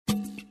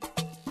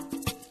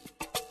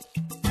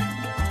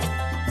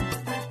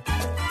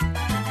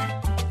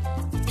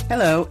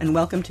Hello, and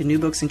welcome to New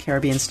Books in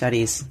Caribbean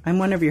Studies. I'm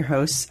one of your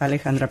hosts,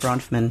 Alejandra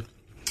Bronfman.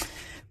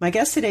 My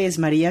guest today is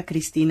Maria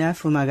Cristina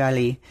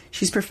Fumagalli.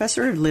 She's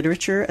professor of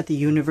literature at the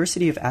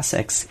University of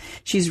Essex.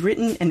 She's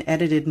written and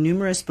edited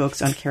numerous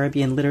books on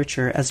Caribbean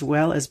literature, as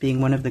well as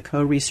being one of the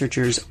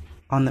co-researchers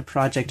on the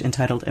project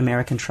entitled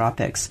American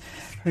Tropics.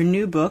 Her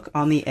new book,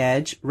 On the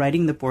Edge,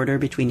 Writing the Border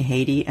Between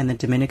Haiti and the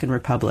Dominican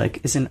Republic,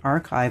 is an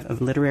archive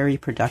of literary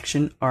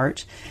production,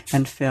 art,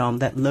 and film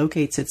that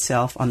locates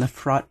itself on the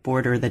fraught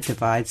border that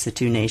divides the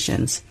two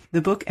nations.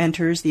 The book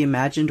enters the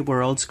imagined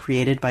worlds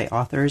created by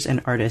authors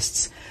and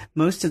artists,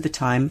 most of the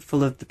time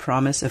full of the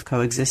promise of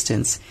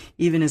coexistence,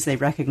 even as they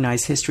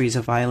recognize histories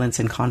of violence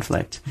and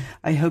conflict.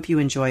 I hope you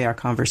enjoy our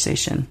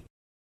conversation.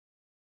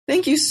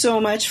 Thank you so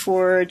much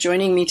for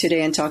joining me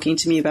today and talking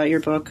to me about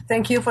your book.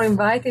 Thank you for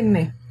inviting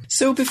me.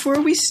 So before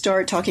we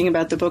start talking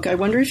about the book, I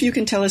wonder if you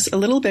can tell us a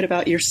little bit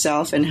about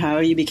yourself and how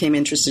you became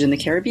interested in the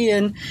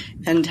Caribbean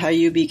and how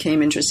you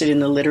became interested in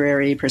the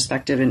literary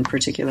perspective in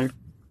particular.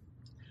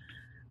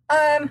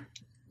 I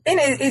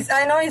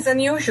know it's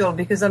unusual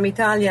because I'm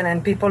Italian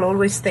and people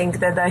always think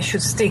that I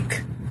should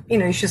stick.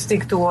 You should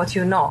stick to what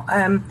you know.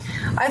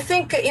 I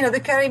think,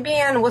 the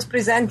Caribbean was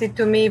presented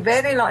to me a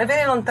very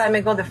long time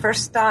ago. The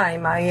first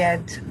time I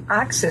had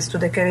access to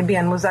the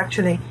Caribbean was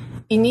actually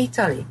in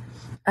Italy,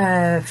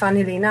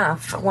 funnily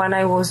enough, when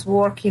I was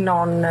working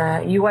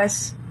on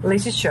U.S.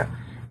 literature.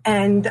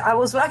 And I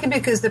was lucky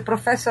because the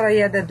professor I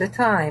had at the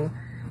time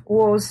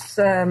was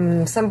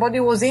somebody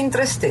who was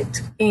interested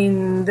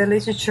in the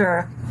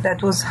literature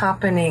that was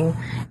happening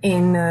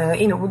in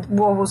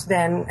what was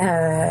then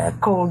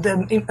called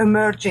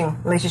emerging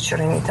literature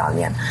in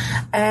Italian,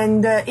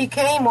 and he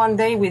came one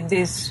day with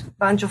this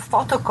bunch of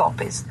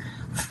photocopies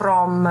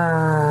from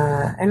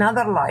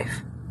Another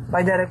Life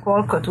by Derek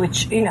Walcott,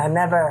 which I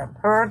never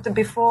heard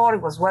before.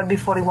 It was well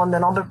before he won the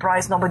Nobel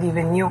Prize. Nobody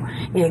even knew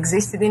he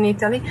existed in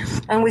Italy,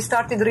 and we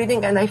started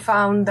reading, and I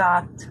found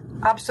that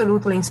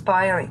absolutely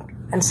inspiring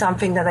and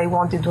something that I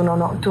wanted to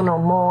know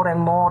more and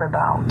more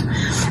about.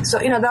 So,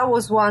 that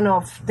was one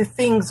of the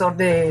things or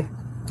the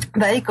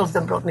vehicles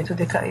that brought me to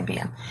the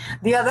Caribbean.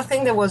 The other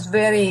thing that was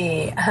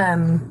very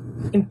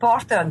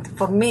important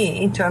for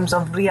me in terms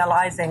of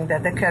realizing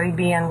that the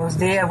Caribbean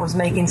was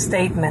making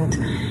statements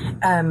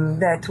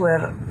that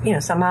were,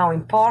 somehow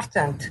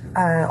important,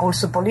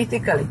 also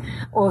politically,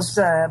 was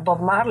Bob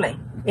Marley.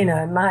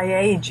 At my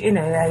age,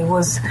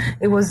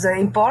 it was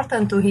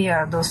important to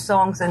hear those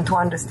songs and to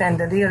understand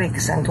the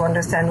lyrics and to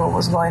understand what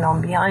was going on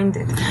behind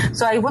it.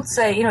 So I would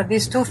say,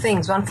 these two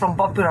things, one from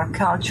popular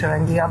culture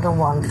and the other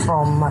one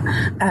from,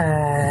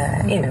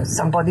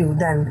 somebody who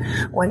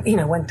then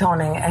went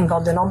on and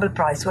got the Nobel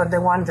Prize, were the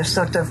ones that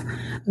sort of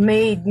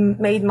made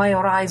my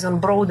horizon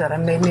broader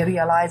and made me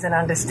realize and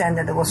understand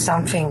that there was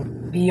something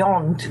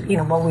beyond,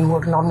 what we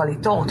were normally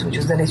taught, which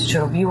is the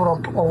literature of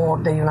Europe or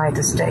the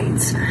United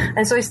States.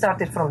 And so it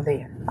started from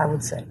there, I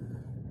would say.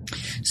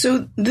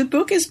 So the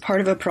book is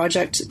part of a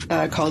project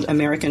called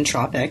American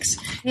Tropics.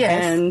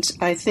 Yes. And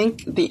I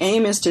think the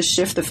aim is to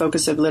shift the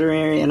focus of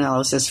literary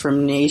analysis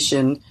from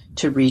nation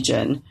to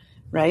region,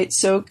 right?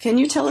 So can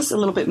you tell us a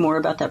little bit more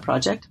about that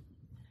project?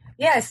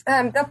 Yes,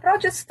 the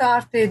project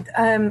started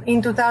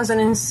in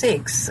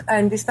 2006,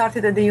 and it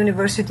started at the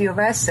University of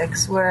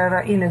Essex, where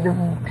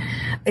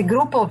a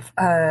group of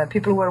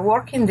people were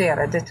working there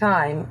at the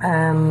time,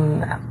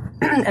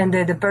 and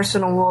the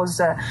person who was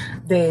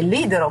the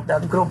leader of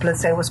that group,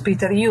 let's say, was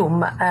Peter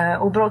Hume,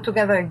 who brought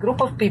together a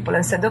group of people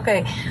and said,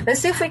 okay,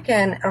 let's see if we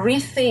can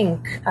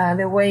rethink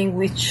the way in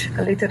which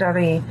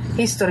literary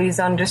history is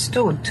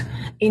understood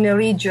in a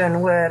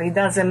region where it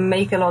doesn't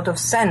make a lot of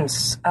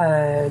sense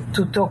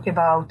to talk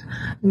about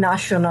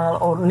national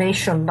or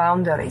nation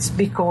boundaries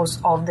because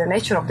of the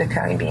nature of the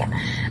Caribbean.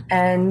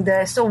 And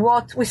so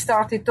what we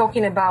started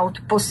talking about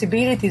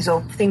possibilities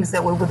of things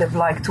that we would have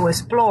liked to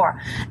explore.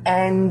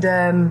 And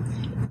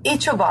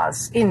each of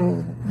us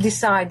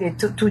decided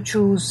to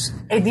choose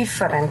a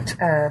different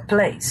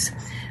place.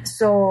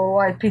 So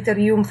Peter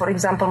Hume, for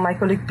example, my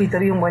colleague Peter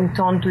Hume went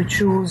on to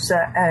choose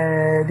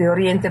the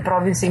Oriente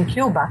province in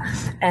Cuba.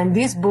 And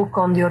this book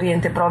on the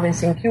Oriente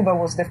province in Cuba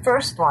was the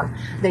first one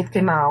that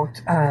came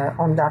out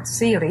on that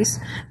series.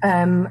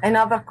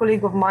 Another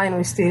colleague of mine who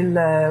is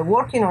still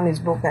working on his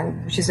book,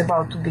 and which is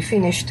about to be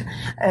finished,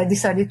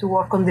 decided to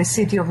work on the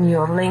city of New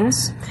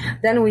Orleans.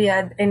 Then we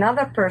had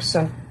another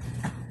person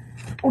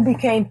who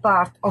became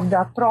part of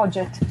that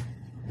project,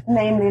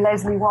 namely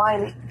Leslie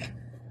Wiley.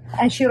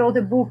 And she wrote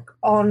a book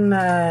on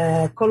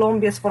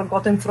Colombia's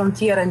Forgotten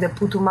Frontier and the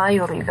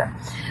Putumayo River.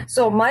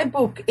 So my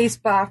book is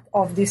part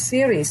of this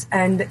series,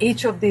 and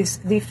each of these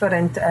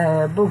different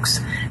books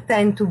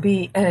tend to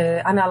be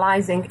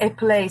analyzing a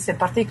place, a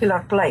particular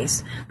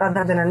place,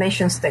 rather than a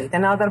nation state.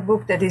 Another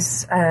book that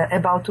is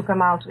about to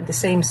come out with the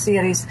same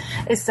series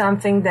is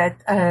something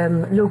that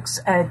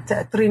looks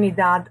at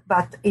Trinidad,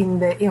 but in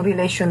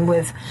relation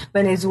with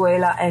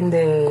Venezuela and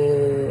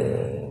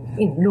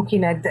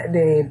looking at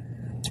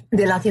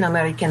the Latin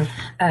American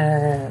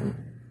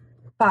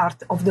part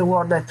of the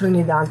world that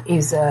Trinidad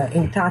is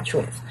in touch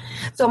with.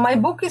 So my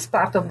book is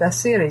part of that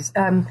series.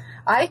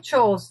 I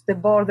chose the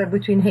border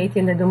between Haiti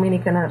and the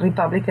Dominican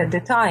Republic at the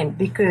time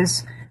because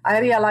I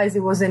realized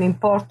it was an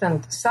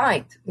important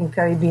site in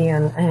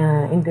Caribbean,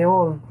 in the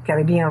whole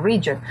Caribbean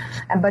region,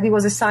 but it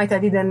was a site I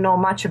didn't know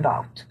much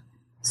about.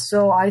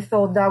 So I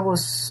thought that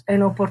was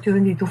an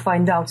opportunity to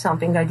find out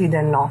something I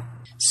didn't know.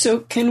 So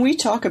can we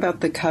talk about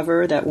the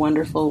cover, that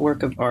wonderful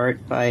work of art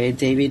by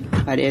David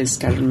Paredes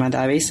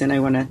Carmadaves? And I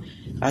want to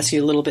ask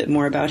you a little bit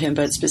more about him,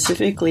 but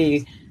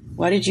specifically,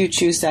 why did you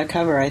choose that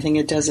cover? I think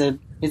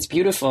it's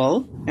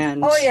beautiful.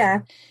 And oh,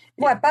 yeah.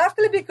 Well,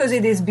 partly because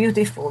it is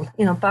beautiful,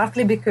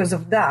 partly because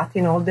of that,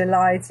 the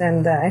lights,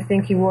 and I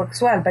think it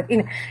works well. But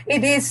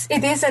it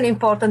is an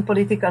important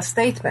political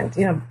statement.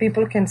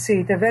 People can see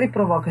it a very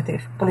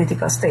provocative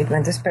political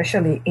statement,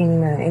 especially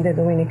in the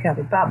Dominican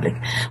Republic.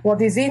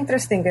 What is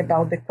interesting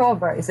about the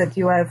cover is that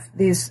you have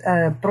this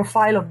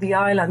profile of the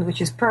island,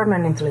 which is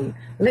permanently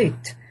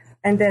lit,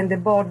 and then the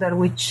border,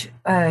 which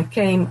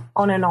came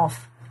on and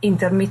off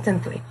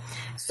intermittently.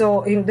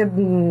 So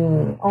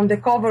on the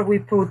cover, we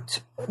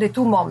put the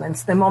two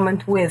moments, the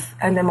moment with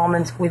and the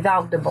moment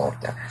without the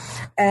border.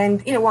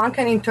 And, one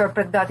can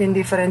interpret that in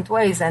different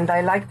ways. And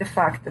I like the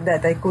fact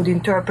that I could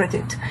interpret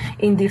it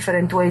in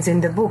different ways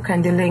in the book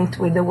and linked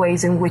with the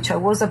ways in which I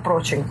was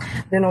approaching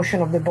the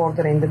notion of the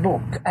border in the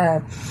book.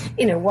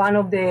 One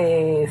of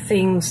the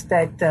things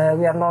that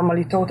we are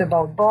normally taught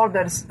about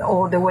borders,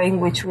 or the way in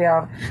which we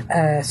are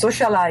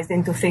socialized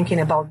into thinking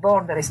about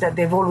borders, is that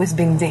they've always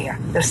been there.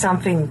 There's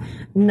something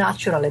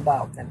natural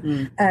about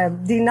them.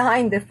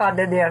 Denying the fact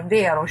that they are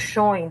there, or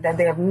showing that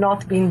they have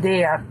not been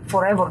there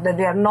forever, that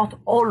they are not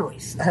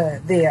always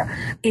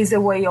there, is a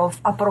way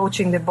of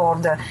approaching the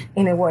border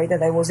in a way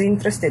that I was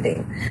interested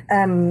in.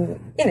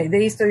 The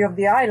history of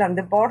the island,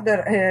 the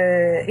border,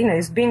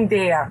 has been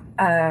there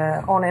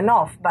on and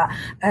off, but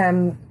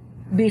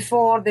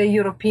before the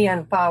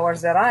European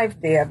powers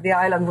arrived there, the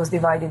island was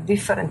divided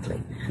differently.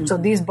 Mm-hmm. So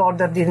this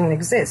border didn't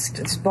exist.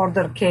 This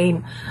border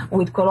came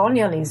with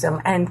colonialism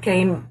and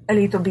came a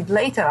little bit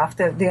later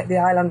after the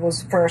island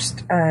was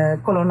first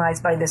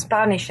colonized by the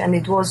Spanish. And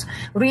it was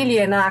really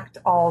an act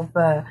of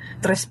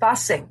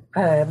trespassing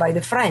by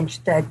the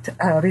French that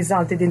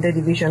resulted in the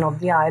division of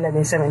the island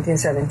in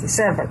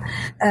 1777.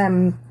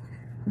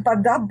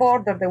 But that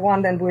border, the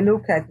one that we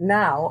look at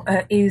now,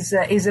 is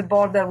a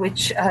border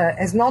which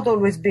has not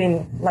always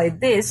been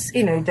like this.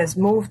 It has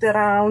moved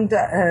around,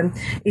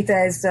 it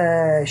has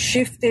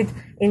shifted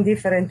in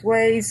different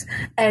ways,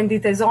 and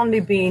it has only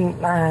been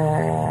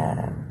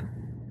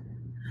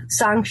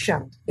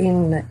sanctioned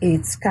in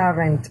its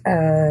current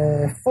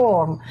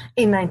form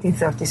in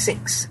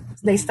 1936.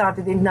 They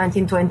started in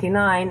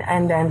 1929,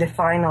 and then the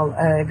final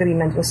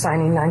agreement was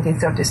signed in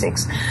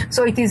 1936.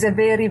 So it is a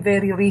very,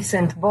 very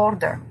recent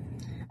border.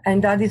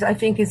 And that is, I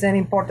think, is an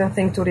important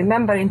thing to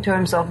remember in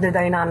terms of the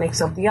dynamics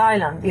of the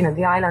island.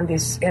 The island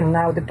is, and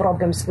now the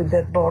problems with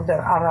the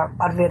border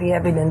are very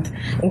evident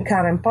in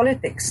current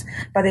politics.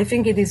 But I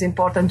think it is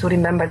important to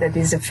remember that it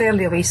is a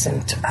fairly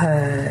recent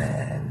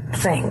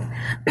thing.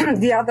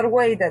 The other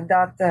way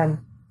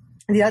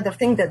the other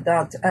thing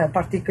that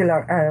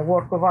particular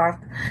work of art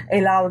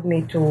allowed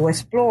me to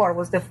explore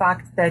was the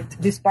fact that,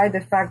 despite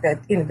the fact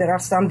that there are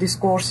some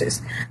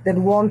discourses that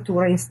want to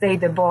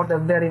reinstate the border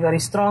very, very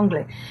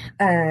strongly,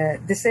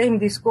 the same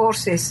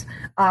discourses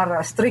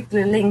are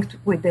strictly linked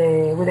with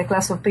a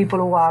class of people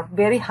who are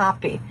very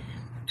happy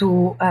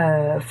to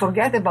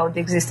forget about the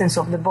existence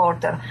of the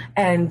border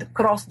and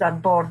cross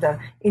that border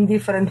in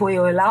different ways,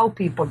 or allow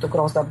people to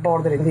cross that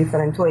border in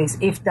different ways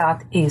if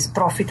that is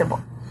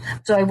profitable.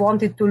 So I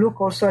wanted to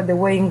look also at the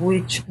way in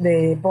which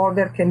the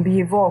border can be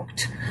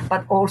evoked,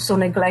 but also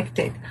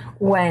neglected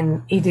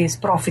when it is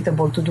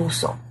profitable to do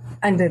so.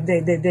 And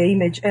the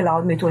image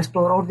allowed me to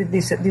explore all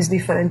these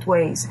different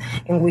ways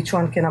in which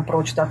one can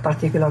approach that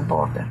particular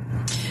border.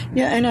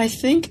 Yeah, and I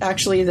think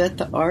actually that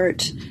the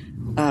art,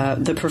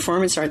 the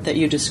performance art that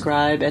you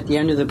describe at the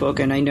end of the book,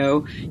 and I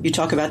know you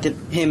talk about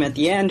him at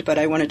the end, but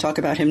I want to talk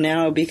about him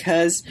now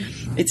because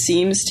it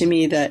seems to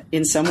me that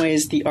in some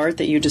ways the art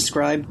that you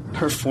describe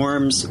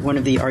performs one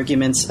of the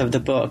arguments of the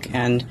book.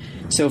 And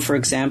so, for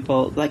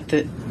example, like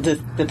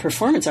the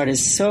performance art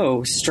is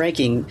so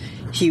striking.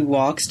 He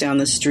walks down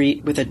the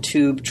street with a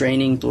tube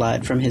draining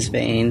blood from his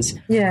veins,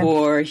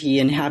 or he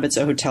inhabits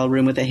a hotel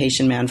room with a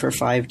Haitian man for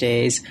 5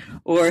 days,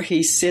 or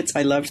he sits,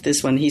 I loved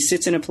this one, he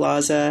sits in a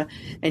plaza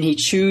and he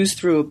chews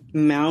through a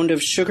mound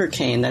of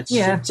sugarcane that's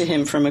shipped to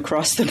him from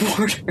across the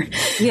border.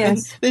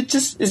 Yes. And it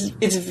just is,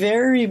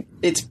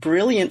 it's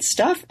brilliant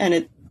stuff, and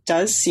it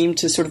does seem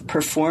to sort of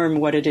perform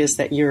what it is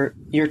that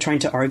you're trying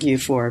to argue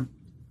for.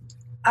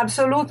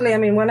 Absolutely. I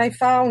mean, when I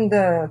found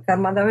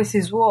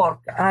Carmadaves' work,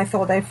 I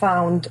thought I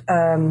found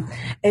a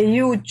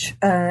huge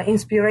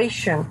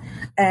inspiration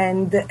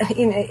and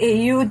a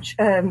huge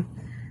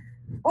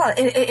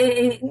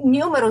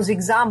numerous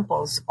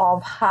examples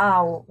of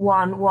how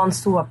one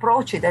wants to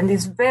approach it. And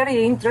it's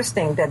very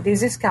interesting that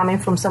this is coming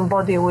from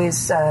somebody who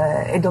is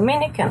a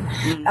Dominican.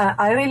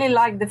 I really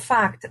like the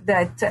fact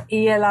that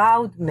he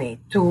allowed me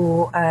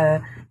to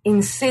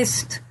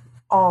insist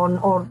on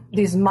or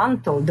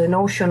dismantle the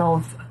notion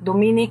of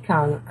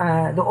Dominican,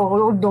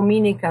 all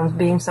Dominicans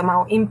being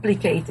somehow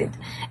implicated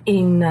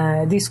in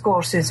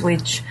discourses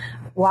which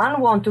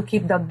one want to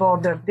keep that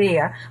border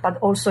there, but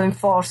also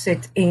enforce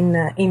it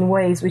in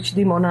ways which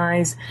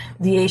demonize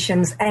the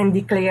Haitians and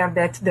declare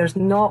that there's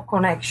no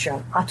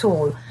connection at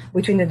all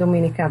between the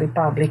Dominican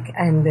Republic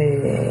and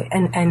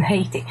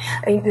Haiti.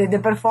 The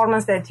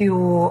performance that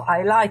you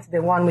highlight,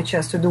 the one which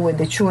has to do with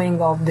the chewing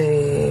of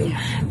the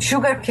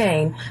sugar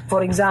cane,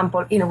 for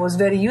example, was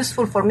very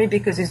useful for me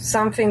because it's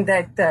something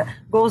that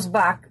goes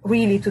back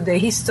really to the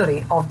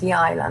history of the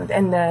island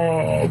and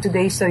to the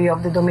history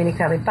of the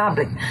Dominican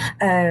Republic.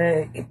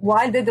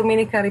 While the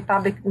Dominican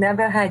Republic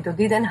never had or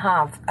didn't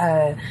have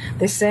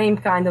the same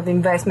kind of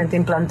investment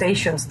in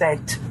plantations that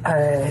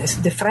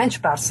the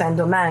French part,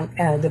 Saint-Domingue,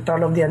 the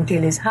Pearl of the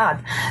Antilles had,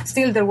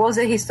 still there was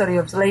a history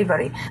of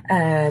slavery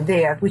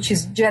there, which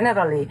is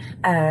generally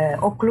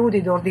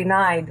occluded or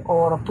denied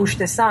or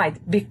pushed aside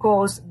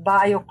because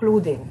by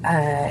occluding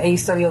a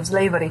history of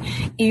slavery,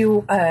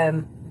 you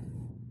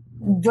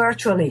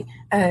virtually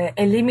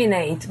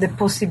eliminate the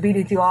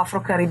possibility of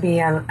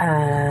Afro-Caribbean,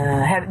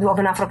 of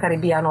an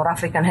Afro-Caribbean or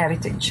African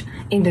heritage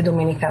in the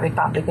Dominican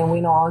Republic, and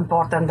we know how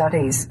important that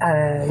is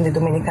in the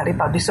Dominican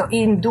Republic. So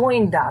in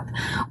doing that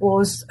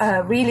was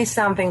really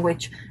something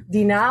which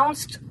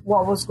denounced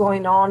what was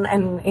going on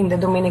in the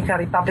Dominican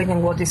Republic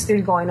and what is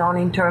still going on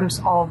in terms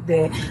of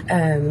the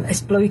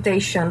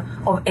exploitation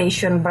of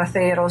Asian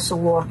braceros who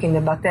work in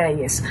the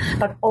batalles,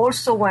 but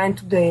also went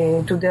to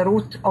the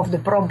root of the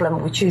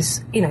problem, which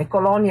is a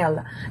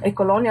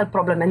colonial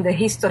problem and the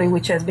history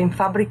which has been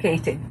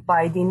fabricated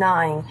by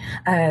denying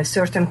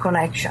certain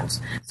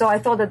connections. So I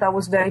thought that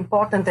was very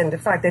important, and the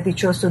fact that he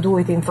chose to do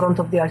it in front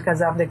of the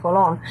Alcazar de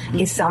Colón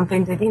is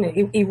something that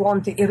he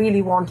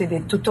really wanted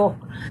it to talk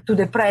to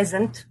the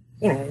present,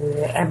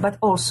 but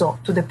also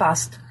to the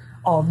past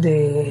of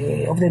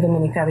the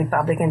Dominican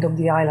Republic and of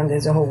the island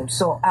as a whole.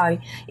 So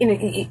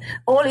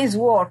all his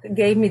work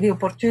gave me the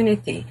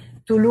opportunity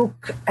to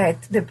look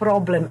at the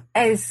problem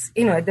as,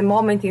 at the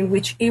moment in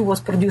which he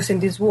was producing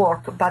this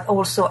work, but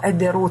also at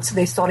the roots,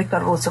 the historical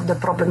roots of the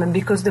problem. And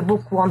because the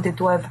book wanted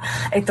to have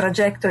a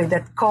trajectory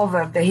that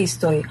covered the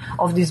history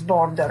of this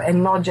border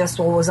and not just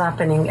what was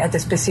happening at a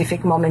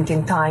specific moment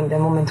in time, the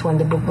moment when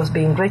the book was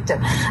being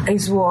written,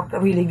 his work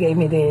really gave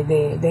me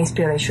the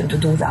inspiration to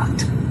do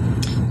that.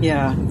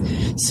 Yeah.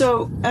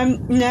 So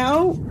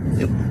now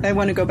I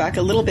want to go back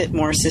a little bit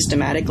more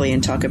systematically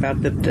and talk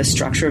about the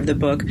structure of the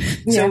book.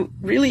 Yeah. So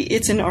really,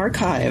 it's an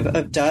archive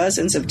of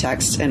dozens of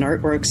texts and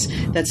artworks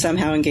that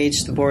somehow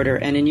engage the border.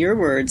 And in your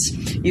words,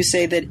 you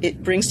say that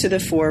it brings to the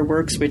fore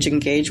works which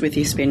engage with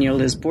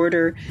Hispaniola's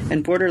border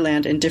and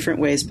borderland in different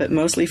ways, but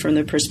mostly from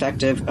the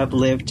perspective of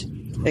lived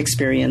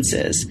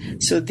experiences.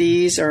 So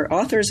these are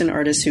authors and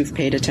artists who've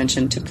paid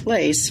attention to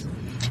place.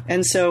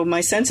 And so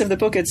my sense of the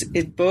book, it's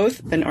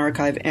both an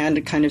archive and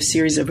a kind of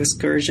series of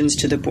excursions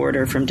to the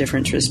border from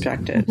different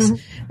perspectives.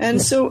 Mm-hmm.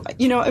 And so,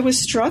 I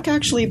was struck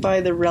actually by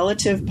the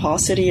relative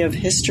paucity of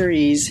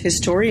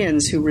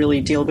historians who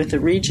really deal with the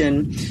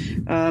region.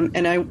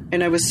 And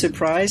I was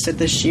surprised at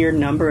the sheer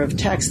number of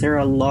texts. There are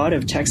a lot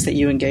of texts that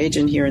you engage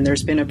in here, and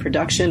there's been a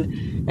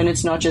production, and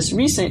it's not just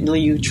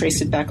recently, you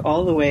trace it back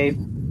all the way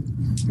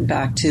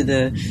back to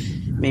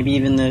maybe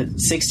even the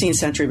 16th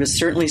century, but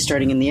certainly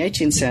starting in the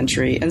 18th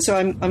century. And so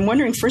I'm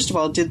wondering, first of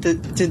all, did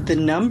the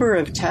number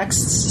of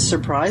texts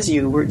surprise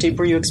you?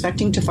 Were you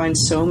expecting to find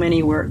so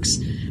many works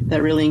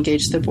that really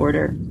engaged the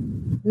border?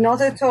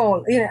 Not at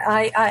all.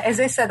 I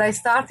as I said, I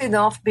started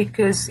off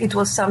because it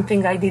was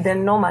something I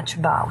didn't know much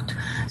about.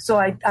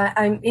 So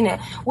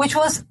which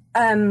was,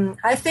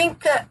 I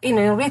think, in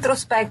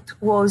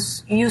retrospect,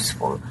 was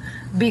useful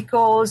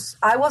because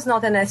I was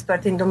not an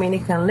expert in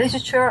Dominican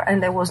literature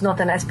and I was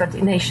not an expert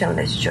in Haitian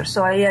literature.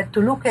 So I had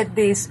to look at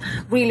this.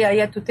 Really, I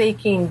had to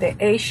take in the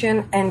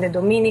Haitian and the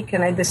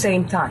Dominican at the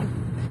same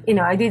time.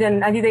 I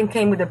didn't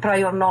came with a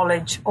prior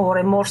knowledge or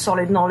a more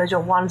solid knowledge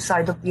of one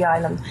side of the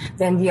island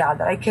than the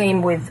other. I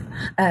came with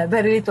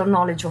very little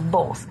knowledge of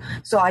both.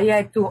 So I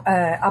had to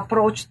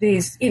approach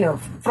this,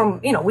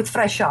 with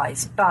fresh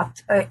eyes,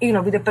 but,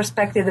 with the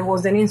perspective that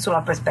was an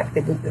insular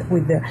perspective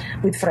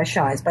with fresh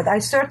eyes. But I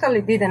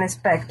certainly didn't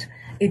expect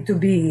it to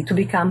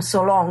become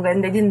so long,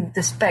 and they didn't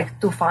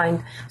expect to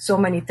find so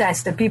many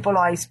texts. The people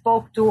I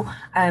spoke to,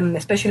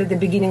 especially at the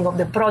beginning of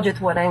the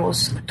project when I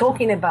was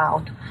talking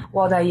about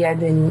what I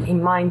had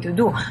in mind to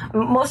do,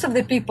 most of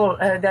the people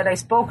that I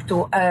spoke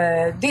to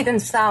didn't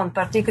sound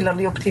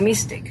particularly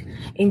optimistic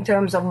in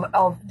terms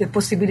of the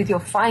possibility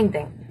of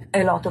finding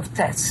a lot of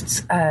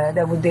tests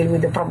that would deal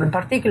with the problem,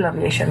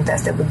 particularly Asian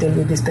tests that would deal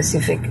with this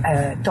specific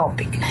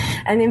topic.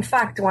 And in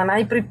fact, when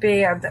I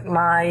prepared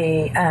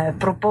my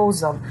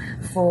proposal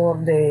for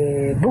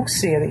the book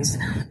series,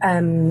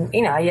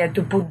 I had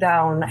to put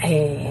down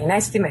an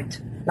estimate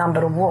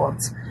number of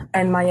words,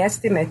 and my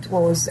estimate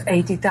was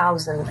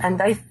 80,000,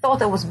 and I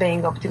thought I was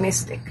being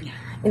optimistic.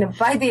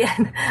 By the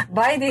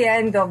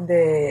end of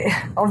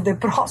the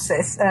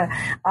process,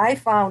 I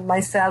found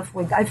myself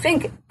with, I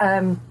think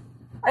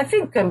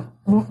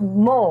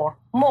more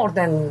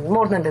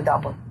than the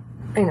double,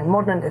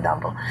 more than the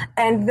double.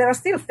 And there are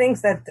still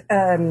things that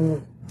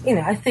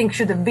I think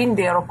should have been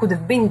there or could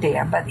have been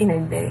there, but I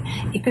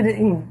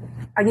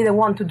didn't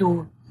want to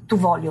do 2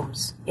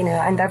 volumes,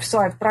 and I've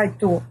tried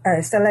to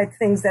select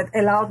things that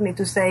allowed me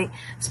to say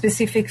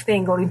specific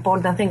thing or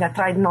important thing. I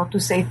tried not to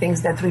say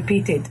things that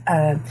repeated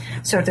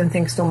certain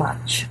things too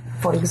much,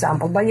 for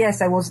example. But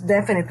yes, I was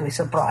definitely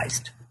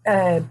surprised,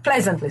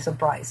 pleasantly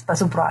surprised, but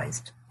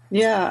surprised.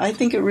 Yeah, I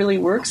think it really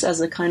works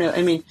as a kind of,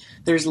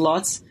 there's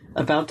lots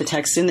about the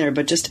text in there,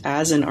 but just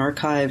as an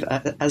archive,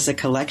 as a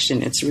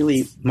collection, it's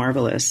really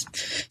marvelous.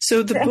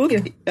 So the book,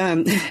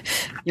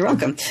 you're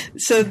welcome.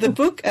 So the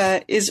book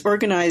is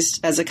organized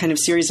as a kind of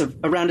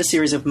around a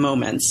series of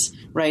moments,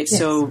 right? Yes.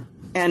 So,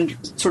 and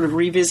sort of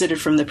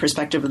revisited from the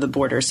perspective of the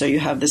border. So you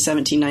have the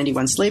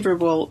 1791 slave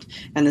revolt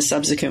and the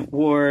subsequent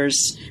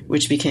wars,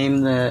 which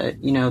became the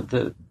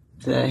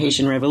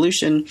Haitian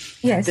Revolution.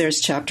 Yes. There's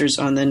chapters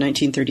on the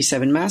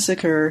 1937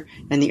 massacre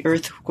and the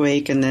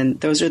earthquake, and then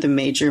those are the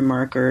major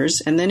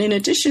markers. And then in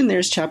addition,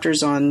 there's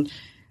chapters on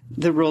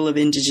the role of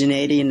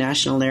indigeneity in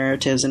national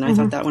narratives, and I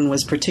thought that one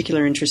was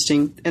particularly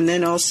interesting. And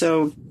then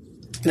also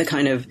the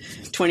kind of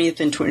 20th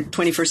and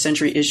 21st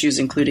century issues,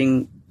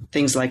 including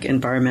things like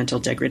environmental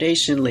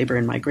degradation, labor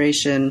and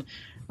migration,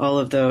 all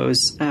of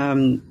those.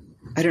 I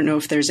don't know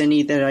if there's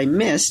any that I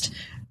missed,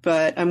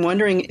 but I'm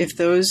wondering if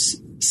those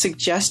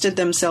suggested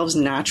themselves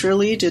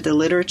naturally to the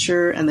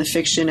literature and the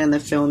fiction and the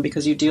film,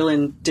 because you deal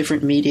in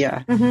different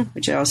media,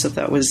 which I also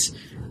thought was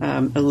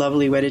a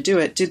lovely way to do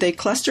it. Did they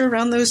cluster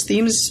around those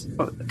themes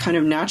kind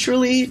of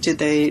naturally? Did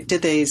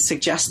they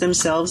suggest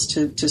themselves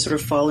to sort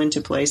of fall into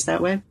place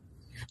that way?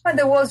 But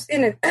there was,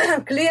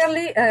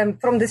 clearly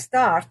from the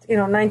start,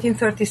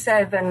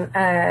 1937,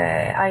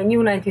 I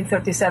knew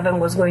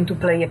 1937 was going to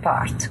play a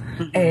part,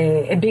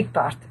 a big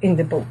part in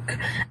the book.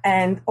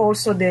 And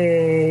also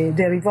the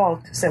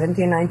revolt,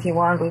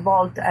 1791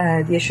 revolt,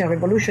 the Haitian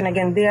Revolution.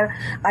 Again, there,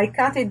 I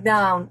cut it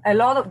down.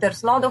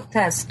 There's a lot of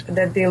tests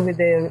that deal with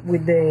the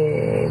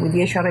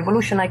Haitian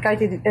Revolution. I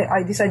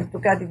decided to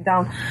cut it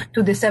down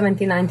to the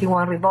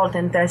 1791 revolt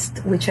and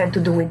test which had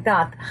to do with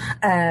that.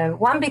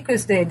 One,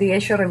 because the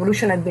Haitian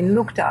Revolution had been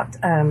looked at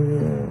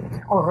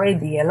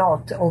already a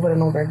lot over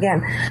and over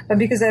again, but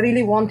because I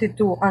really wanted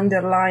to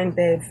underline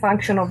the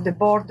function of the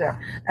border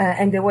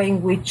and the way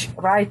in which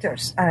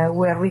writers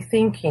were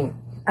rethinking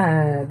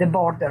the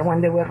border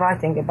when they were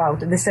writing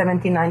about the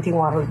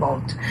 1791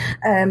 revolt.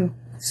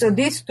 So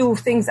these 2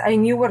 things I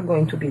knew were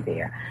going to be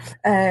there.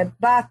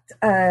 But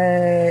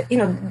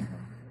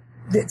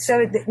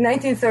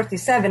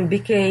 1937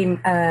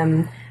 became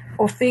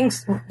or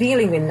things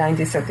dealing with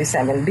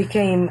 1937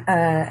 became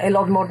a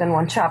lot more than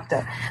 1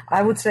 chapter.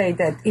 I would say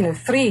that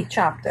 3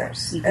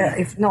 chapters,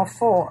 if not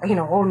 4,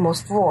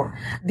 almost 4,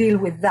 deal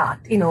with that.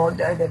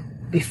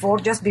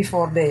 Just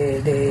before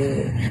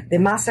the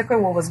massacre,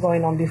 what was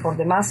going on before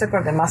the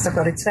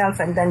massacre itself,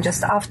 and then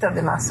just after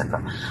the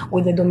massacre,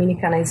 with the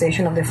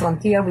Dominicanization of the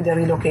frontier, with the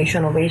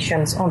relocation of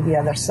Haitians on the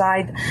other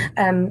side.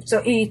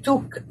 So it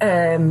took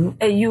a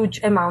huge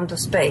amount of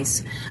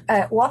space.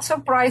 What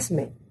surprised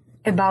me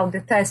about the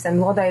test, and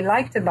what I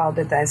liked about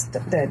the test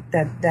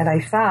that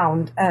I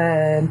found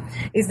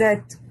is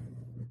that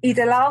it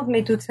allowed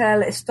me to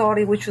tell a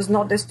story which was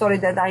not the story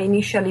that I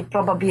initially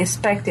probably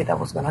expected I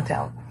was going to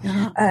tell.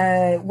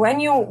 When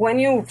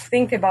you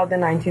think about the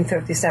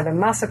 1937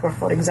 massacre,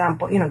 for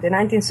example, the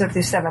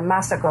 1937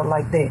 massacre,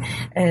 like the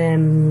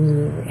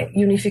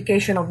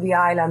unification of the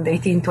island,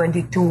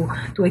 1822 to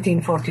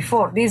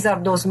 1844, these are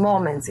those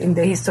moments in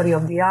the history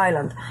of the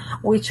island,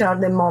 which are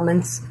the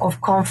moments of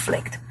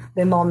conflict.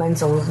 The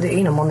moments of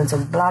moments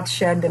of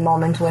bloodshed, the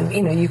moment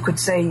when you could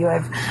say you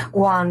have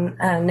one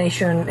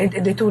nation,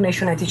 the 2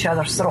 nations at each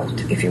other's throat,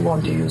 if you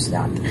want to use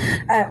that.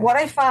 What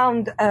I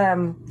found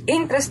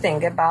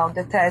interesting about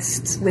the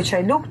tests which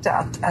I looked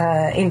at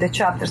in the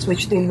chapters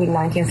which deal with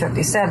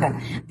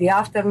 1937, the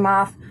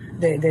aftermath,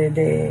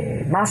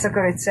 the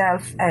massacre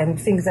itself, and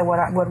things that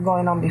were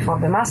going on before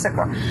the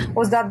massacre,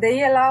 was that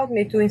they allowed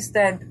me to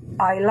instead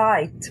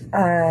highlight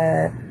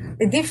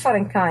a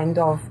different kind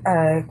of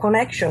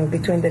connection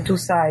between the 2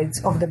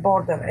 sides of the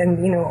border, and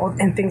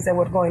things that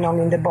were going on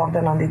in the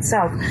borderland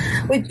itself.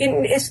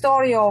 In a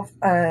story of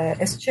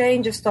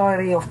exchange, a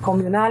story of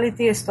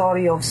communality, a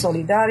story of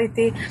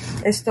solidarity,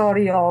 a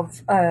story of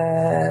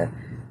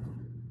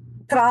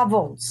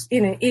travels,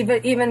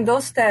 even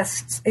those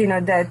texts,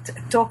 that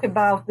talk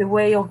about the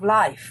way of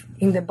life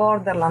in the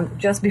borderland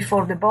just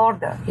before the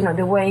border,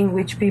 the way in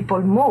which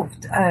people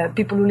moved,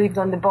 people who lived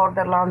on the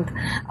borderland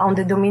on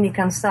the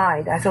Dominican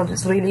side. I thought it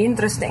was really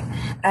interesting.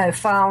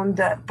 Found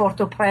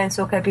Port-au-Prince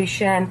or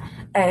Cap-Haïtien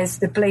as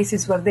the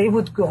places where they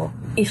would go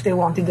if they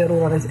wanted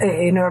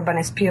an urban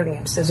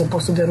experience as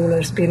opposed to the rural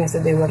experience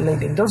that they were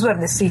living. Those were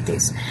the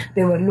cities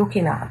they were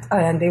looking at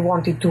and they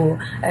wanted to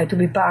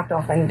be part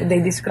of, and they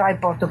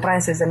described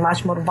Port-au-Prince as a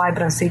much more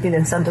vibrant city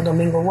than Santo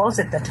Domingo was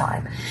at the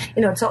time.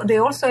 So they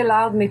also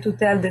allowed me to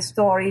tell the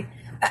story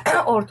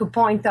or to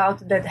point out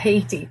that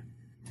Haiti,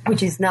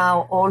 which is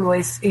now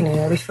always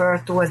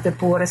referred to as the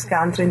poorest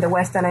country in the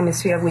Western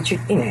Hemisphere, which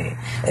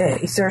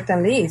it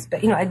certainly is,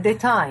 but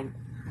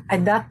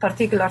at that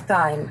particular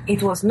time,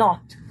 it was not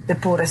the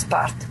poorest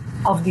part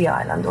of the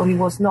island, or it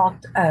was not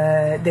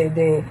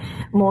the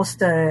most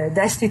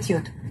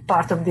destitute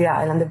part of the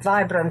island. The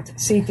vibrant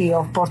city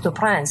of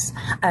Port-au-Prince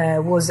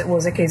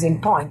was a case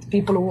in point.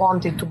 People who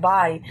wanted to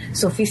buy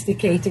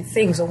sophisticated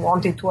things or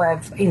wanted to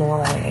have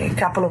a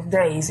couple of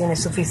days in a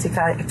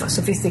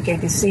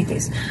sophisticated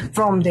cities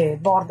from the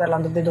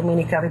borderland of the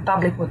Dominican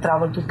Republic would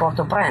travel to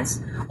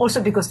Port-au-Prince.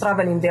 Also because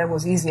traveling there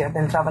was easier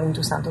than traveling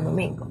to Santo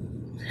Domingo.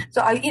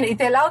 So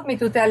it allowed me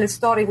to tell a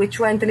story which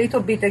went a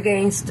little bit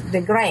against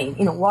the grain,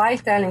 while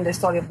telling the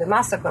story of the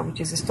massacre,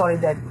 which is a story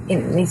that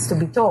needs to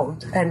be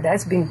told and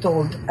has been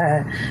told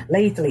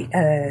lately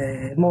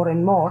more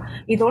and more.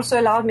 It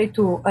also allowed me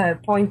to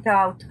point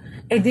out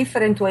a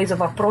different ways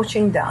of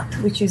approaching that,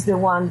 which is the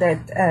one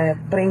that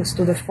brings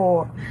to the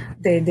fore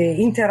the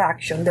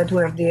interaction that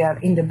were there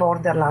in the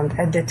borderland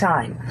at the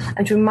time,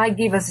 and which might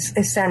give us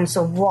a sense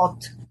of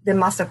what the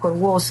massacre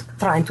was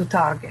trying to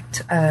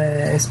target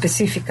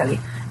specifically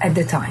at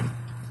the time.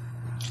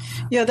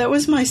 Yeah, that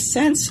was my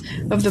sense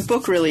of the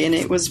book, really, and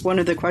it was one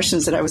of the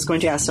questions that I was going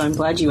to ask, so I'm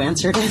glad you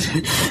answered it.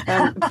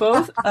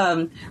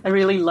 I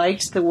really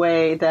liked the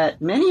way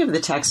that many of the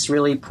texts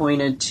really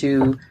pointed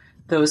to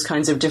those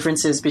kinds of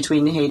differences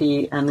between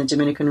Haiti and the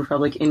Dominican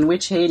Republic, in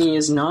which Haiti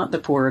is not the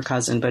poorer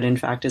cousin, but in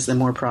fact is the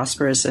more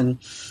prosperous and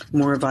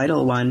more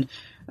vital one.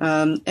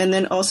 And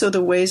then also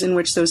the ways in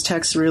which those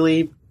texts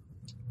really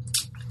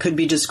could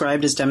be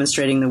described as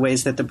demonstrating the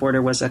ways that the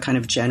border was a kind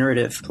of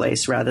generative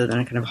place rather than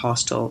a kind of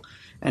hostile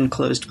and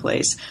closed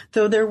place.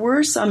 Though there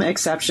were some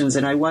exceptions,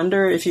 and I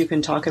wonder if you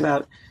can talk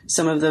about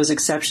some of those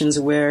exceptions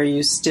where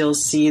you still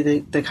see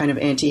the kind of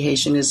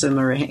anti-Haitianism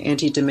or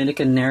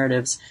anti-Dominican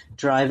narratives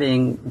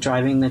driving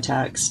the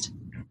text.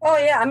 Oh,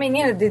 yeah. I mean,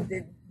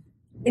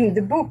 in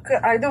the book,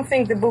 I don't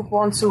think the book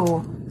wants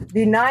to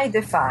deny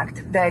the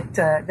fact that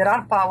there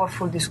are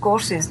powerful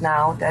discourses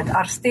now that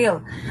are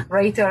still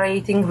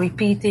reiterating,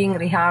 repeating,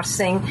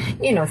 rehearsing,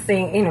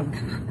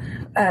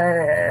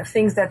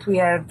 things that we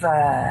have,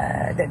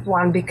 that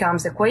one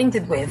becomes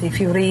acquainted with. If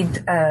you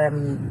read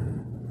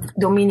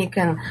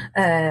Dominican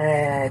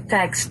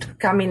text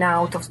coming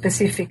out of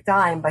specific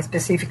time by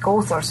specific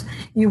authors,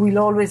 you will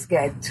always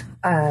get,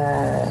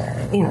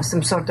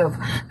 some sort of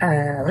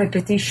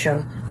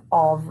repetition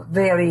of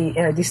very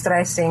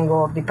distressing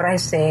or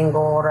depressing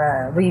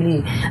or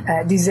really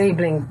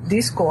disabling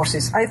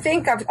discourses. I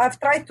think I've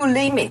tried to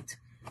limit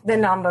the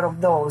number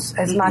of those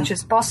as much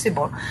as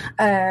possible,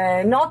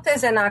 not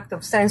as an act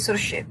of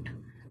censorship,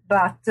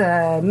 but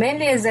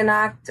mainly as an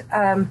act.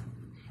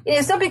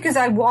 It's not because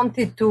I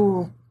wanted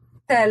to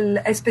tell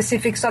a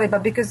specific story,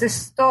 but because the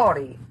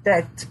story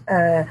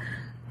that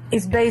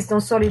is based on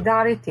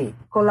solidarity,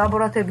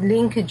 collaborative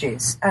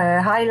linkages,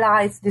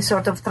 highlights the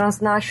sort of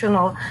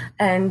transnational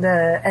and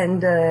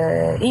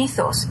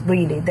ethos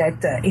really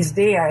that is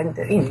there,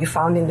 and you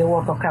found in the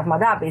work of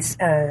Karmadabis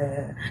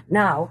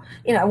now.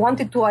 I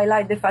wanted to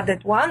highlight the fact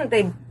that one,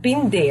 they've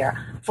been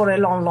there for a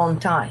long, long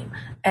time,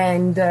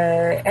 and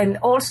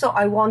also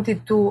I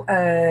wanted to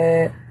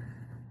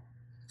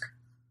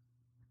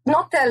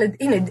not tell it,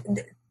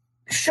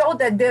 show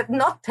that they're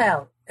not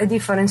tell a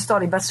different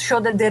story, but show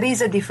that there is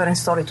a different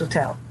story to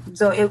tell.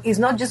 So it's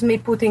not just me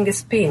putting a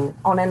spin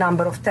on a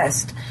number of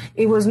tests.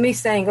 It was me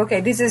saying, okay,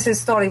 this is a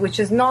story which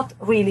has not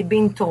really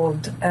been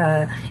told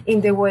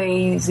in the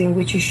ways in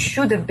which it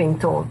should have been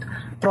told,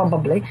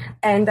 probably.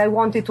 And I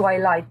wanted to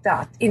highlight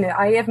that.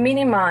 I have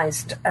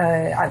minimized,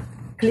 I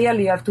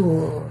clearly have to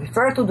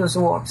refer to those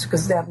works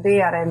because they're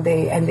there and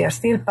they are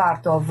still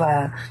part of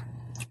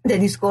the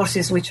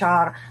discourses which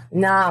are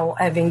now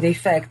having the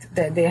effect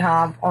that they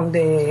have on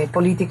the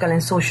political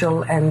and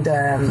social and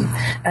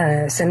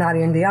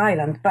scenario in the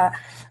island. But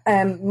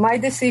my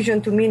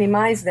decision to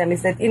minimize them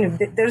is that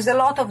there's a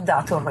lot of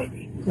that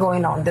already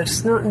going on.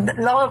 There's a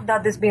lot of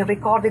that that's being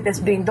recorded, that's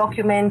being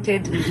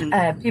documented.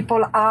 Mm-hmm.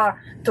 People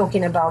are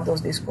talking about those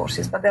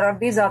discourses, but there are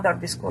these other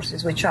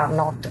discourses which are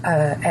not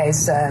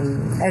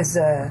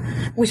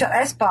which are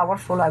as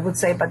powerful, I would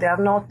say, but they are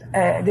not.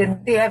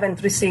 They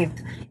haven't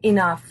received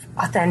enough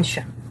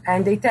attention.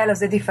 And they tell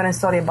us a different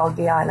story about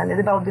the island and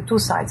about the two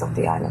sides of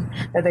the island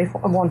that I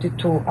wanted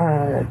to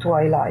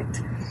highlight.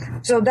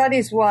 So that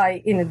is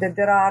why that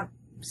there are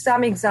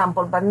some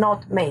example, but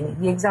not many.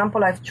 The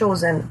example I've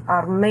chosen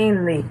are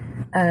mainly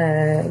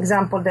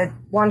example that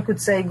one could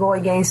say go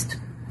against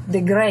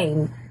the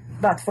grain.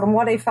 But from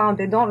what I found,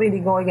 they don't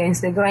really go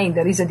against the grain.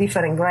 There is a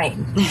different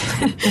grain.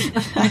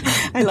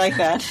 I like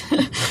that.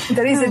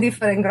 There is a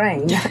different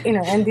grain,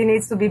 and it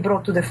needs to be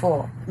brought to the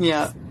fore.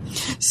 Yeah.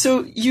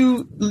 So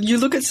you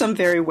look at some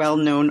very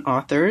well-known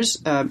authors,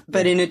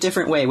 but in a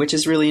different way, which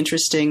is really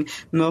interesting.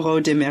 Moreau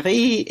de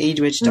Mery,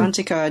 Edwidge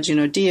Danticat,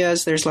 Junot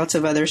Díaz, there's lots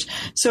of others.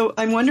 So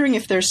I'm wondering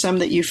if there's some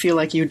that you feel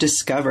like you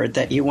discovered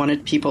that you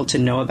wanted people to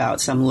know about,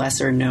 some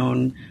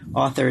lesser-known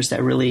authors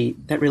that really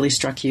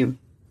struck you.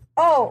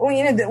 Oh,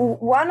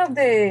 one of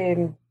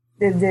the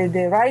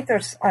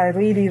writers I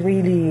really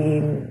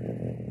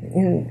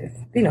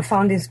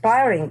found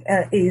inspiring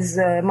is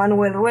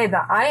Manuel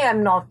Rueda. I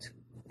am not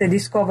the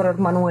discoverer of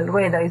Manuel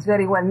Rueda. He's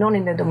very well known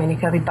in the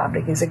Dominican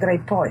Republic. He's a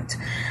great poet.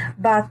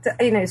 But,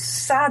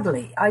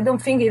 sadly, I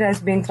don't think it has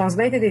been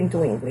translated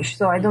into English.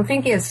 So I don't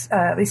think he has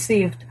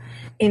received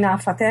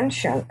enough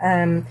attention.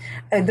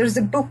 There's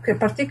a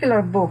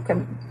particular book.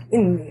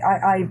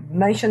 I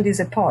mentioned he's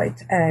a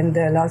poet, and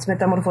Las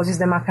Metamorphoses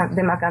de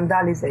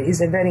Macandal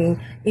is a very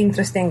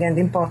interesting and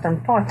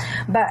important poet.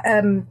 But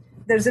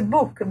there's a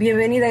book,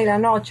 Bienvenida y la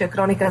Noche,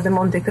 Crónicas de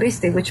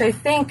Montecristi, which I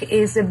think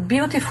is a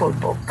beautiful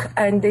book,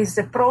 and is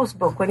a prose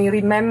book when he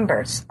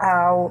remembers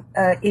how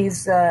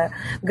his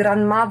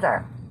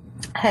grandmother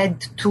had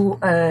to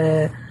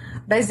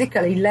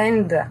basically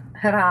lend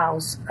her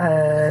house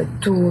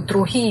to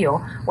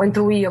Trujillo when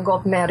Trujillo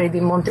got married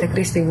in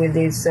Montecristi with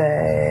his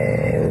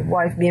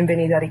wife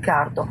Bienvenida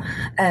Ricardo.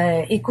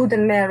 He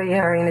couldn't marry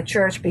her in a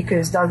church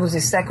because that was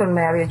his second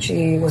marriage.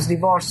 He was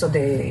divorced, so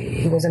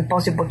it was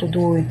impossible to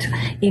do it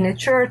in a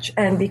church,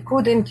 and he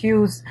couldn't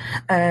use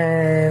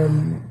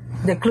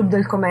the Club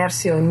del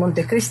Comercio in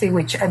Montecristi,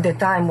 which at the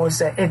time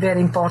was a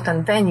very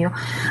important venue,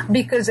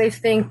 because I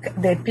think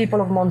the people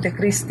of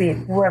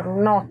Montecristi were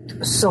not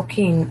so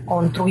keen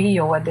on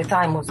Trujillo at the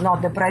time, was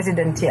not the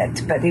president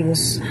yet, but he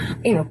was,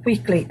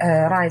 quickly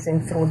rising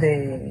through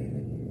the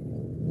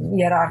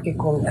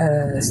hierarchical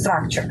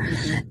structure.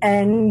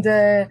 And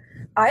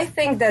I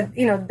think that,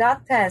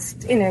 that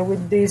test,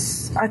 with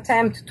this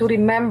attempt to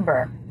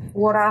remember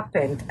what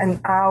happened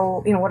and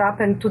how, what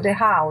happened to the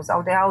house,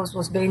 how the house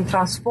was being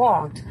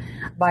transformed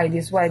by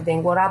this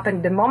wedding, what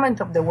happened the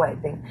moment of the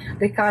wedding,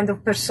 the kind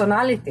of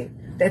personality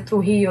that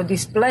Trujillo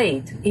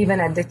displayed even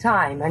at the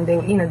time, and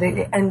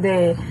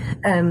the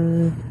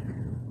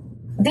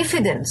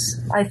diffidence,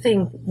 I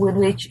think, with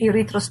which he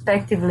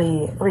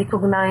retrospectively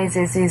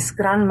recognizes his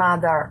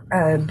grandmother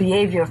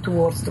behavior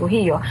towards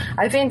Trujillo.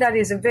 I think that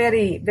is a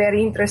very,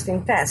 very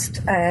interesting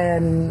test,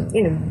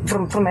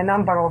 from a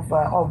number of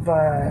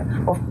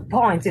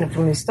points.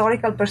 From a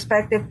historical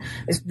perspective,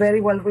 it's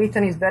very well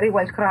written, it's very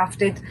well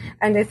crafted,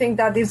 and I think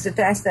that is the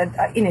test that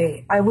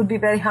I would be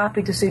very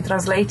happy to see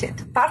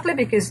translated. Partly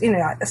because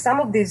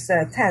some of these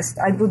tests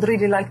I would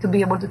really like to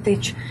be able to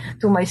teach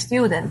to my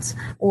students,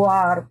 who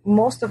are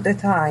most of the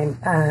time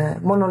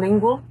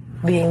monolingual.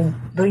 Being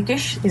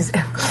British is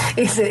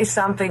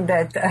something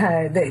that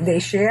they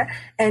share,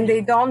 and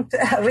they don't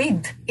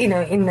read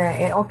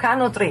or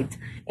cannot read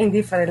in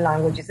different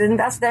languages, and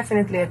that's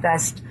definitely a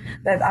test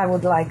that I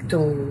would like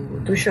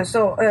to show.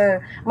 So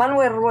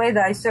Manuel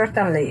Rueda is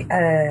certainly,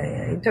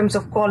 in terms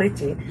of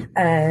quality,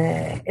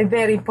 a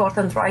very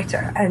important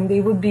writer, and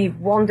it would be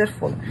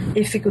wonderful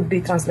if he could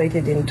be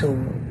translated into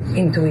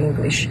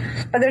English.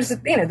 But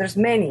there's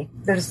many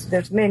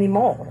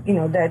more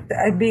that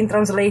have been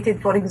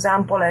translated, for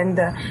example, and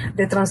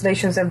the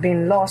translations have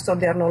been lost or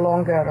they are no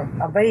longer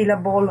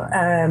available.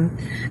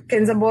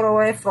 Kenzaburo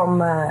Oe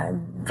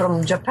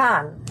from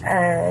Japan,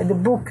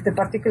 the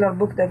particular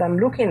book that I'm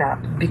looking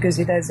at, because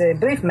it has a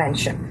brief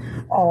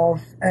mention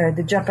of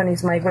the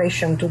Japanese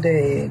migration to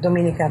the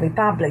Dominican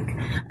Republic,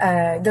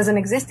 doesn't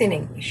exist in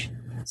English.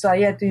 So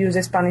I had to use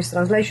a Spanish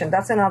translation.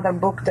 That's another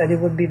book that it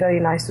would be very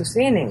nice to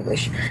see in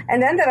English.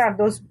 And then there are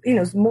those,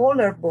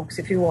 smaller books,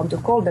 if you want to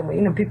call them,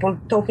 people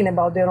talking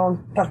about their own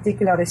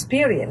particular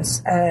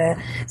experience.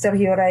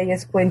 Sergio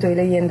Reyes, Cuento y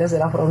Leyendas de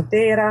la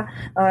Frontera,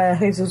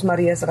 Jesús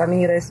Marías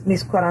Ramírez,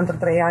 Mis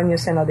 43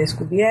 años en la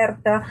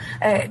descubierta,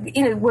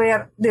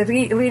 where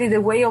really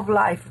the way of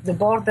life, the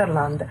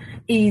borderland,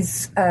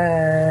 is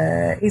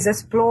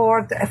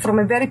explored from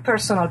a very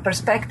personal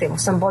perspective,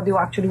 somebody who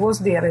actually was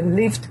there and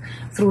lived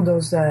through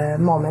those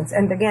moments.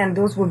 And again,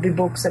 those would be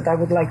books that I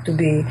would like to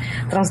be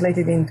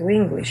translated into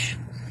English.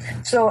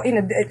 So,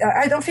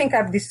 I don't think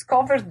I've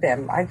discovered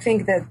them. I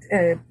think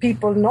that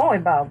people know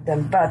about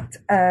them, but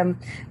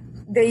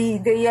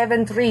they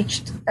haven't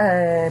reached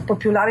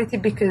popularity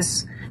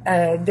because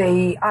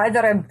they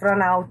either have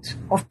run out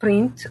of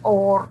print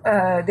or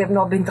they've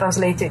not been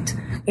translated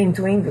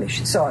into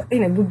English. So,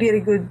 it would be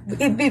good.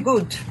 It'd be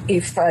good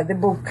if the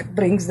book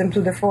brings them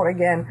to the fore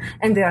again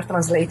and they are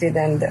translated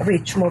and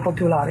reach more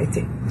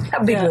popularity.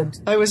 That'd be good.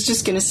 I was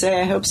just going to say,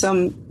 I hope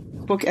some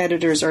book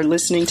editors are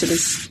listening to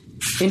this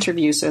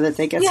interview so that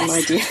they get some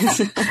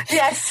ideas.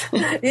 Yes,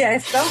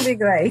 that would be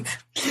great.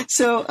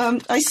 So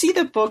I see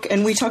the book,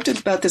 and we talked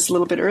about this a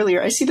little bit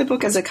earlier, I see the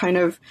book as a kind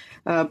of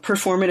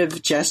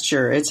performative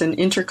gesture. It's an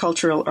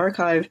intercultural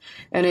archive,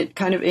 and it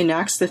kind of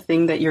enacts the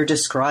thing that you're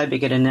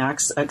describing. It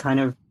enacts a kind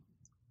of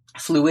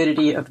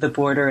fluidity of the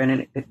border,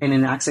 and it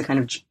enacts a kind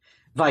of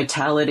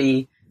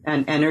vitality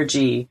and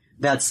energy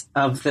that's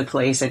of the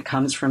place. It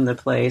comes from the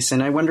place.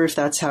 And I wonder if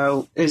that's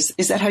is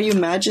that how you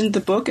imagined the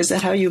book? Is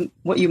that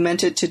what you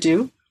meant it to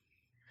do?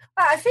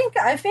 I think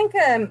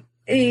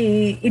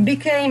it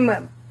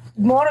became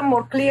more and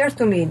more clear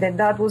to me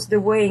that was the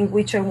way in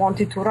which I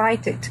wanted to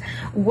write it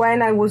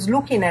when I was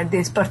looking at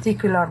these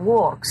particular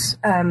works.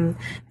 And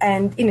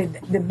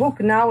the book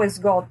now has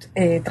got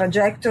a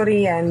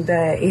trajectory and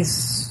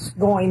is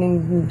going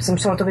in some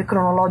sort of a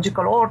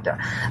chronological order.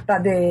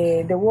 But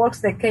the works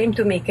that came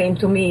to me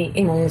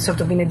in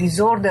a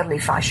disorderly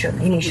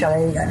fashion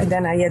initially, and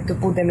then I had to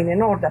put them in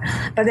an order.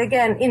 But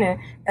again,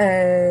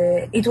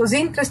 it was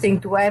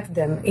interesting to have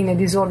them in a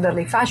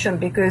disorderly fashion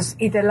because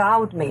it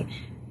allowed me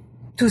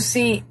to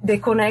see the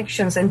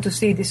connections and to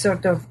see the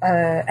sort of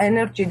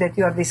energy that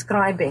you are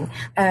describing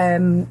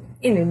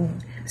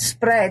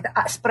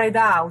spread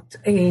out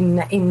in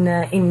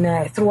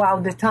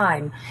throughout the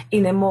time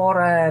in a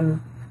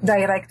more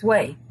direct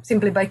way,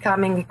 simply by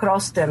coming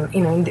across them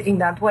in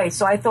that way.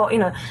 So I thought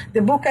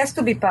the book has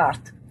to be part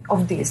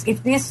of this.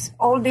 If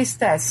all these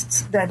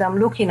tests that I'm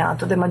looking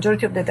at, or the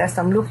majority of the tests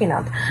I'm looking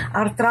at,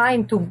 are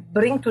trying to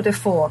bring to the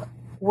fore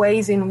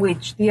ways in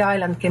which the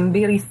island can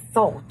be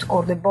rethought,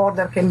 or the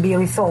border can be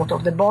rethought, or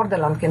the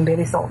borderland can be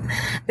rethought,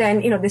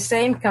 then the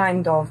same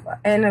kind of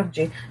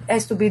energy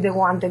has to be the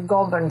one that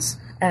governs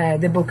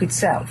the book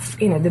itself.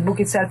 The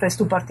book itself has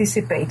to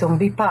participate and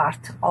be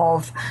part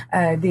of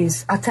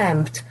this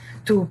attempt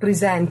to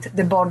present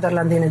the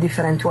borderland in a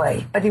different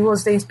way. But it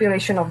was the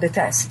inspiration of the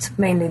tests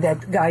mainly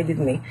that guided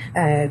me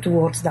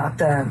towards that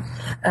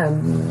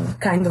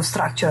kind of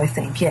structure, I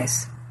think.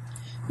 Yes.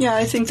 Yeah,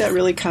 I think that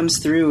really comes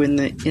through in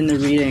the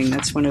reading.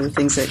 That's one of the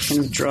things that kind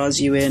of draws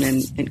you in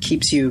and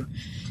keeps you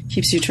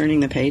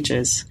turning the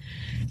pages.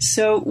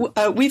 So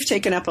we've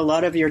taken up a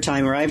lot of your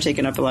time, or I've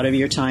taken up a lot of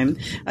your time.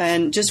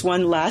 And just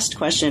one last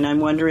question. I'm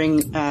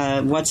wondering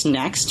what's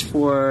next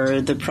for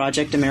the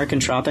project American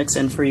Tropics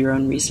and for your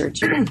own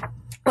research.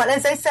 Well,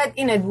 as I said,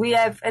 we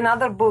have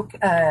another book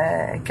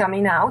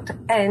coming out,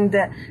 and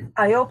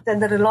I hope that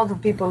there are a lot of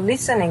people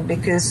listening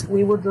because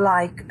we would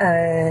like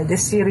the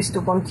series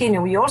to continue.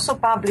 We also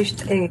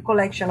published a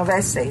collection of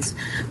essays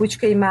which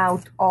came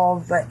out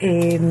of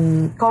a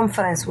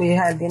conference we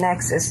held in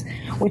Access,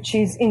 which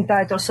is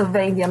entitled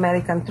Surveying the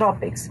American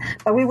Tropics.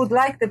 But we would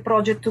like the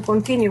project to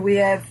continue. We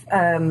have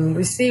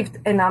received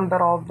a number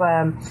of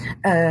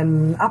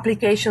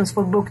applications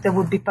for books that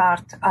would be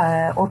part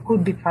or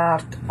could be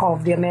part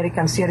of the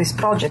American series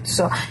project.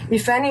 So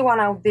if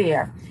anyone out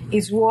there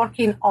is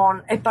working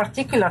on a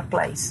particular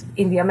place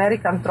in the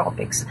American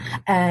tropics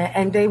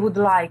and they would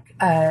like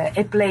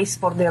a place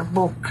for their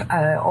book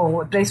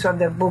or a place where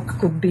their book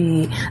could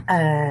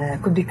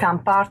become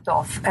part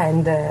of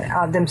and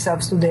add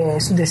themselves to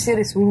the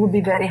series, we would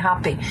be very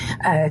happy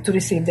to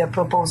receive their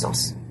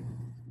proposals.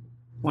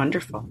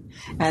 Wonderful.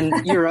 And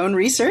your own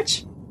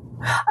research?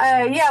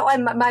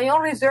 My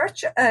own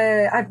research,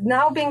 I've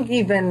now been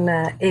given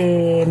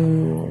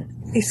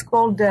it's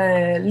called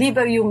the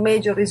Liberum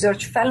Major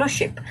Research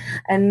Fellowship,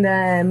 and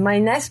my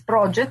next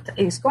project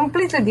is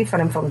completely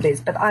different from this.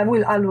 But I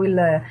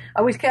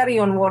will carry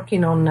on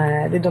working on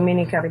the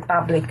Dominican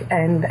Republic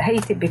and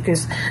Haiti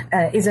because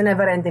it's a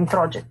never-ending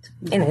project.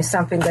 It's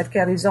something that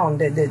carries on.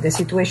 The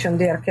situation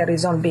there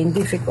carries on being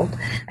difficult,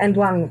 and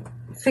one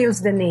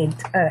feels the need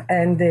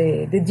and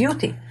the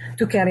duty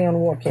to carry on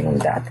working on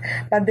that.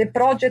 But the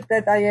project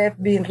that I have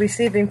been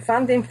receiving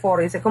funding for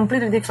is a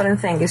completely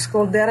different thing. It's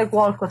called Derek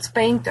Walcott's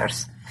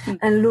Painters,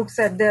 and looks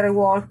at Derek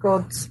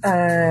Walcott's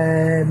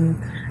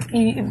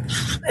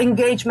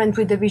engagement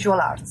with the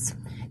visual arts.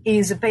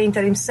 He's a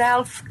painter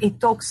himself. He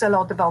talks a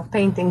lot about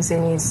paintings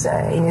in his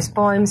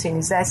poems, in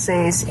his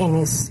essays,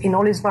 in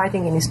all his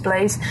writing, in his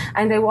plays.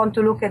 And I want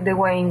to look at the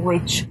way in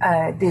which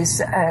this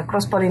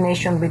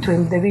cross-pollination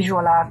between the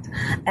visual art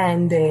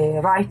and the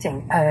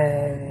writing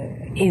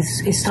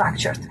is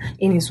structured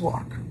in his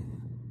work.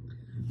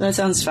 That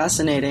sounds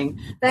fascinating.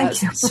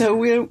 Thank you. So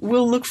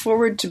we'll look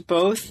forward to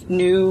both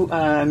new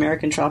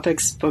American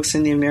Tropics books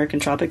in the American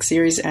Tropics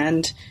series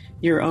and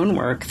your own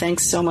work.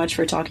 Thanks so much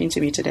for talking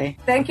to me today.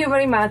 Thank you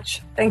very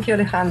much. Thank you,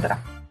 Alejandra.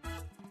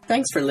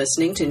 Thanks for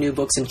listening to New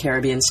Books in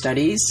Caribbean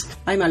Studies.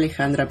 I'm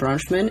Alejandra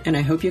Bronfman, and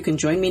I hope you can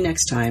join me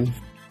next time.